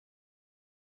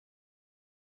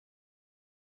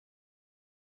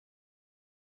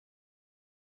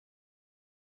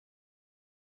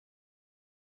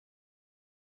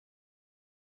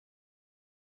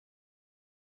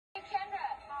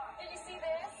Did you see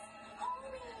this?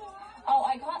 Oh,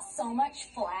 I got so much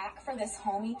flack for this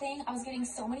homie thing. I was getting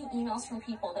so many emails from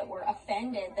people that were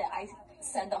offended that I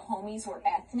said the homies were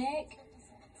ethnic.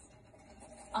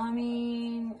 I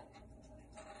mean,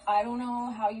 I don't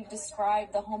know how you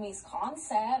describe the homies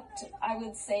concept. I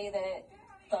would say that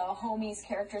the homies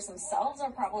characters themselves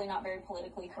are probably not very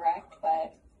politically correct,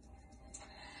 but...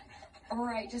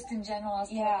 Right, just in general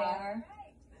as yeah. what they are.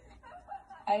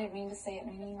 I didn't mean to say it in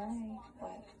a mean way,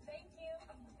 but...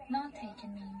 Not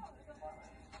taking mean.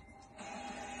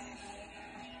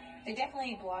 They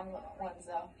definitely ain't blonde ones,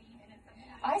 though.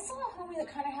 I saw a homie that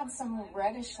kind of had some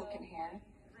reddish-looking hair.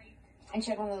 And she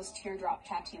had one of those teardrop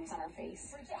tattoos on her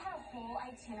face. Bridget had a whole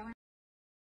itinerary.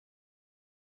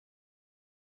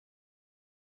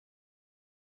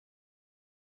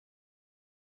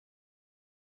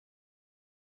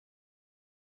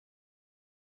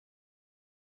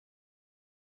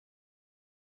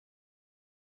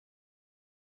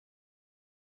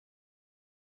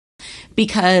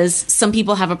 Because some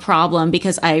people have a problem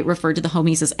because I referred to the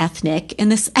homies as ethnic in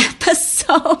this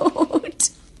episode.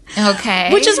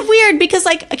 Okay. Which is weird because,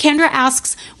 like, Kendra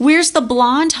asks, where's the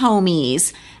blonde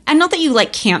homies? And not that you,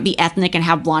 like, can't be ethnic and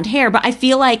have blonde hair, but I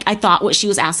feel like I thought what she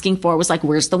was asking for was, like,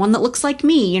 where's the one that looks like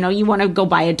me? You know, you want to go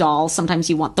buy a doll. Sometimes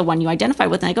you want the one you identify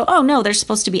with. And I go, oh, no, they're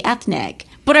supposed to be ethnic.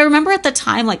 But I remember at the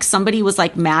time, like, somebody was,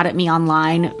 like, mad at me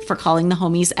online for calling the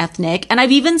homies ethnic. And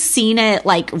I've even seen it,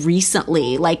 like,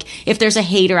 recently. Like, if there's a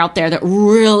hater out there that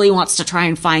really wants to try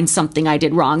and find something I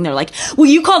did wrong, they're like, well,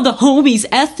 you called the homies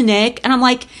ethnic. And I'm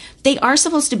like, they are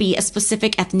supposed to be a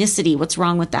specific ethnicity. What's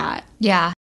wrong with that?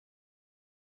 Yeah.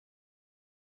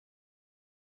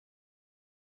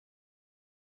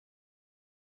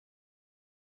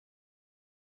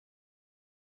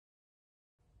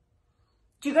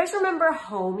 Do you guys remember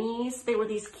homies? They were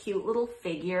these cute little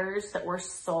figures that were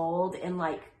sold in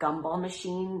like gumball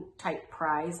machine type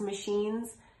prize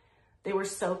machines. They were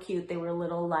so cute. They were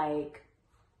little like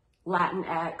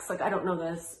Latinx. Like, I don't know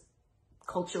this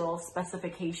cultural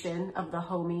specification of the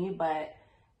homie, but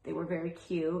they were very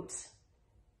cute.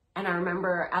 And I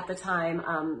remember at the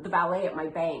time, the valet at my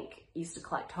bank used to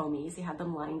collect homies. He had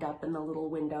them lined up in the little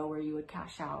window where you would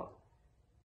cash out.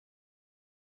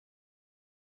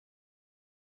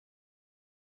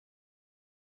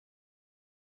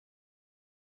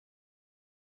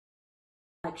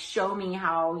 Like, show me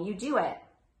how you do it.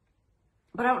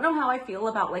 But I don't know how I feel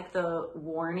about like the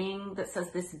warning that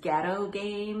says this ghetto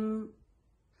game.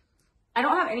 I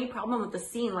don't have any problem with the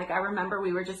scene. Like, I remember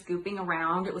we were just goofing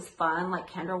around. It was fun. Like,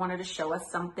 Kendra wanted to show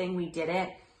us something. We did it.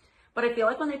 But I feel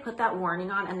like when they put that warning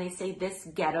on and they say this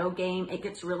ghetto game, it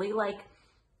gets really like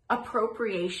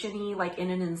appropriation-y, like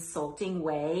in an insulting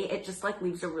way. It just like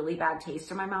leaves a really bad taste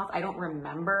in my mouth. I don't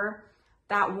remember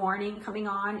that warning coming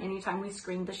on anytime we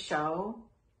screened the show.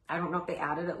 I don't know if they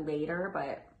added it later,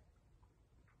 but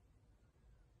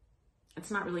it's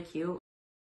not really cute.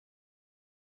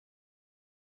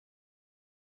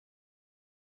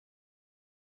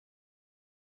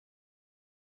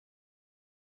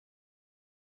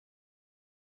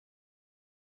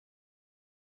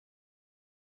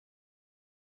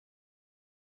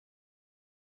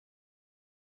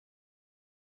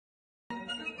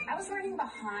 I was running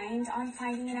behind on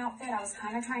finding an outfit. I was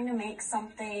kind of trying to make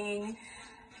something,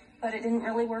 but it didn't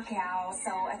really work out.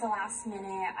 So at the last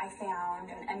minute, I found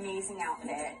an amazing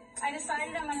outfit. I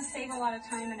decided I'm going to save a lot of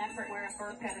time and effort wear a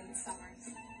burqa in Midsummer's.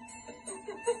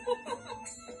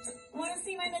 Want to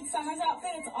see my Midsummer's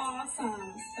outfit? It's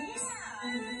awesome.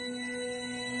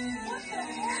 Yeah. What the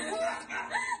heck?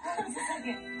 Hold on a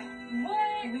second.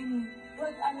 What?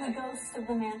 Look, I'm the ghost of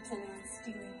the mansion and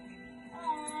Stewie.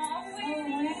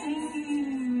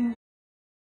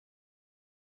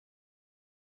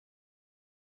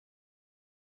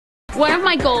 One of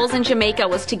my goals in Jamaica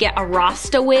was to get a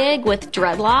Rasta wig with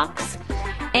dreadlocks.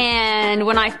 And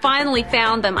when I finally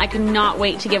found them, I could not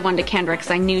wait to give one to Kendra because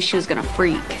I knew she was going to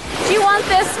freak. Do you want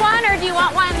this one or do you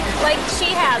want one like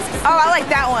she has? Oh, I like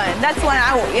that one. That's one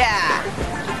I want, yeah.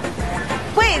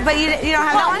 Wait, but you don't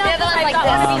have that one? The other one like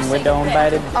this. Window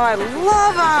invited. Oh, I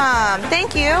love them.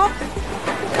 Thank you.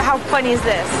 How funny is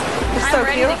this? It's I'm so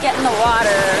ready cute. to get in the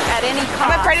water at any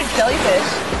cost. I'm afraid of jellyfish.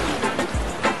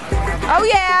 Oh,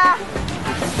 yeah.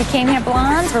 We came here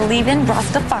blondes, we're leaving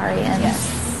Rastafarians.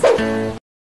 Yes.